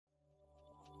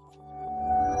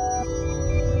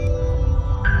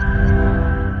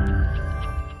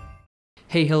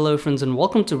Hey, hello friends, and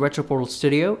welcome to Retro Portal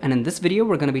Studio. And in this video,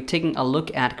 we're going to be taking a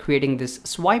look at creating this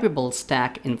swipeable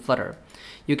stack in Flutter.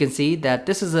 You can see that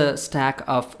this is a stack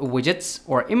of widgets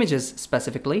or images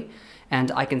specifically,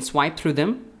 and I can swipe through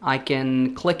them. I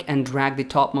can click and drag the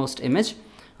topmost image.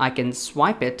 I can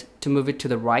swipe it to move it to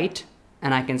the right,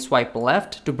 and I can swipe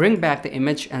left to bring back the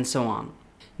image, and so on.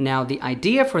 Now, the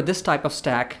idea for this type of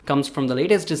stack comes from the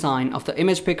latest design of the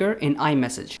image picker in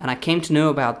iMessage, and I came to know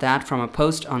about that from a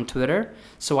post on Twitter,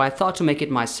 so I thought to make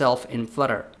it myself in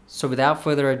Flutter. So without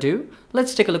further ado,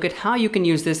 let's take a look at how you can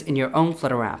use this in your own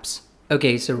Flutter apps.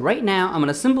 Okay, so right now I'm on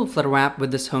a simple Flutter app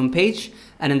with this homepage,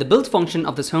 and in the build function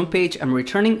of this homepage, I'm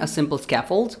returning a simple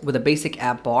scaffold with a basic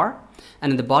app bar,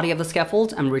 and in the body of the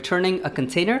scaffold, I'm returning a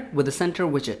container with a center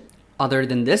widget. Other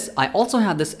than this, I also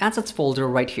have this assets folder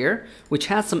right here, which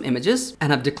has some images,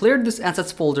 and I've declared this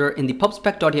assets folder in the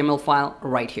pubspec.yml file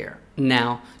right here.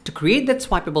 Now, to create that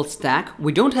swipeable stack,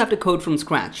 we don't have to code from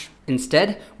scratch.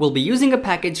 Instead, we'll be using a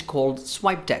package called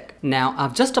SwipeDeck. Now,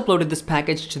 I've just uploaded this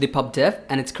package to the pub dev,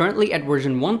 and it's currently at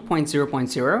version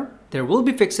 1.0.0. There will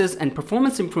be fixes and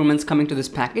performance improvements coming to this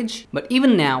package, but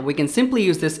even now, we can simply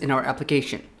use this in our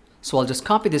application. So I'll just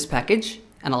copy this package,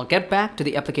 and I'll get back to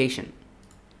the application.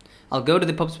 I'll go to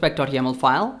the pubspec.yml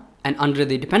file, and under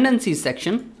the dependencies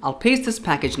section, I'll paste this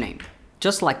package name,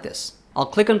 just like this. I'll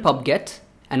click on pub-get,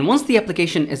 and once the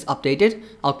application is updated,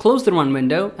 I'll close the run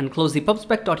window and close the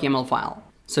pubspec.yml file.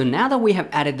 So now that we have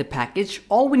added the package,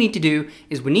 all we need to do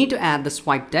is we need to add the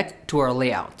SwipeDeck to our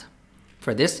layout.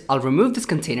 For this, I'll remove this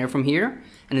container from here,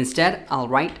 and instead I'll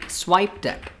write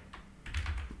SwipeDeck.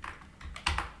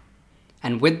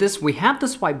 And with this, we have the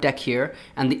SwipeDeck here,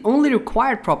 and the only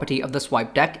required property of the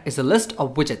SwipeDeck is a list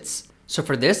of widgets. So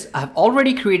for this, I've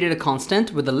already created a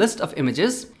constant with a list of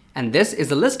images, and this is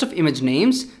a list of image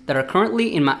names that are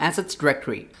currently in my assets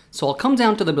directory. So I'll come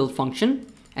down to the build function,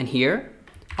 and here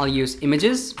I'll use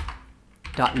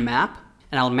images.map,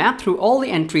 and I'll map through all the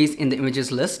entries in the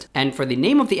images list. And for the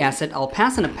name of the asset, I'll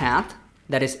pass in a path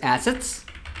that is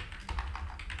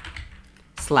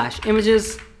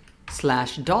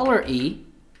assets/images/$e,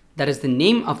 that is the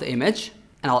name of the image,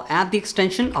 and I'll add the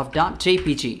extension of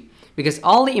 .jpg because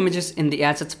all the images in the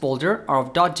assets folder are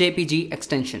of .jpg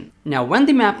extension. Now, when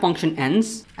the map function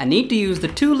ends, I need to use the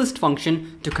toList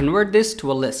function to convert this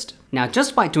to a list. Now,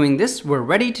 just by doing this, we're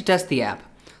ready to test the app.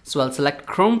 So I'll select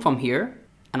Chrome from here,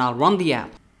 and I'll run the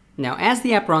app. Now, as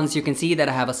the app runs, you can see that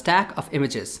I have a stack of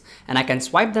images, and I can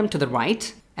swipe them to the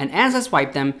right, and as I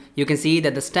swipe them, you can see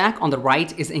that the stack on the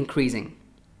right is increasing.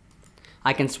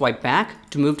 I can swipe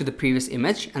back to move to the previous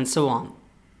image, and so on.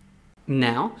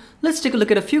 Now, let's take a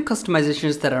look at a few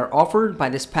customizations that are offered by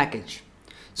this package.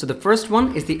 So the first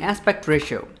one is the aspect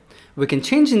ratio. We can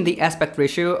change in the aspect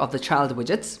ratio of the child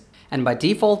widgets, and by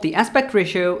default, the aspect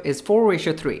ratio is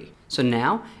 4:3. So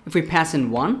now, if we pass in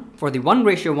 1 for the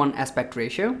 1:1 aspect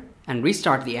ratio and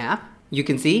restart the app, you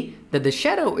can see that the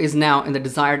shadow is now in the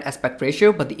desired aspect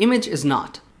ratio, but the image is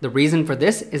not. The reason for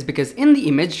this is because in the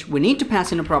image, we need to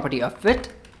pass in a property of fit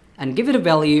and give it a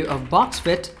value of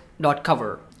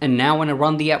boxFit.cover. And now when I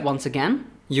run the app once again,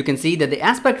 you can see that the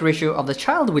aspect ratio of the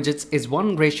child widgets is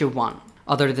 1:1.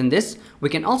 Other than this, we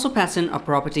can also pass in a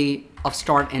property of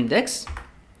start index.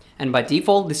 And by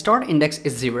default, the start index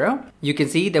is 0. You can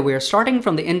see that we are starting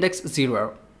from the index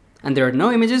 0, and there are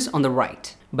no images on the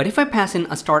right. But if I pass in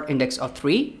a start index of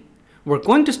 3, we're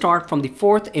going to start from the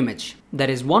 4th image. That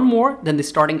is one more than the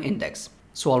starting index.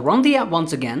 So I'll run the app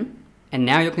once again, and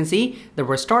now you can see that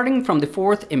we're starting from the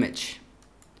 4th image.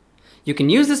 You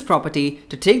can use this property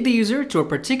to take the user to a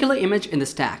particular image in the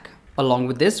stack. Along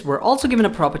with this, we're also given a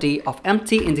property of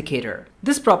empty indicator.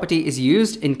 This property is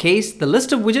used in case the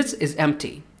list of widgets is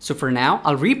empty. So for now,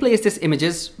 I'll replace this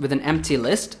images with an empty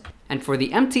list, and for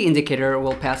the empty indicator,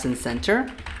 we'll pass in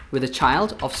center with a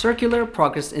child of circular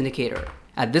progress indicator.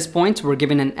 At this point, we're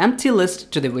given an empty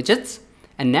list to the widgets,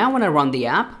 and now when I run the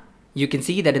app, you can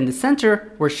see that in the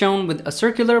center, we're shown with a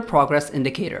circular progress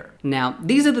indicator. Now,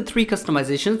 these are the 3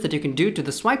 customizations that you can do to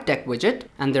the SwipeDeck widget,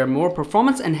 and there are more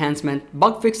performance enhancement,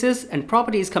 bug fixes, and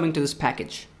properties coming to this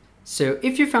package. So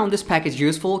if you found this package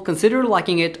useful, consider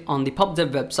liking it on the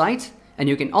PubDev website, and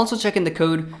you can also check in the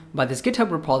code by this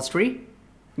GitHub repository.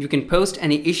 You can post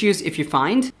any issues if you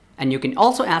find, and you can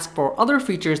also ask for other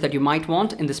features that you might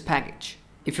want in this package.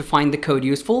 If you find the code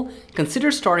useful,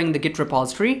 consider starting the Git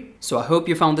repository. So I hope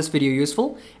you found this video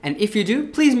useful, and if you do,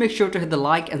 please make sure to hit the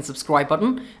like and subscribe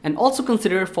button, and also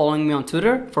consider following me on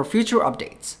Twitter for future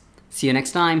updates. See you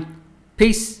next time.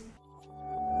 Peace.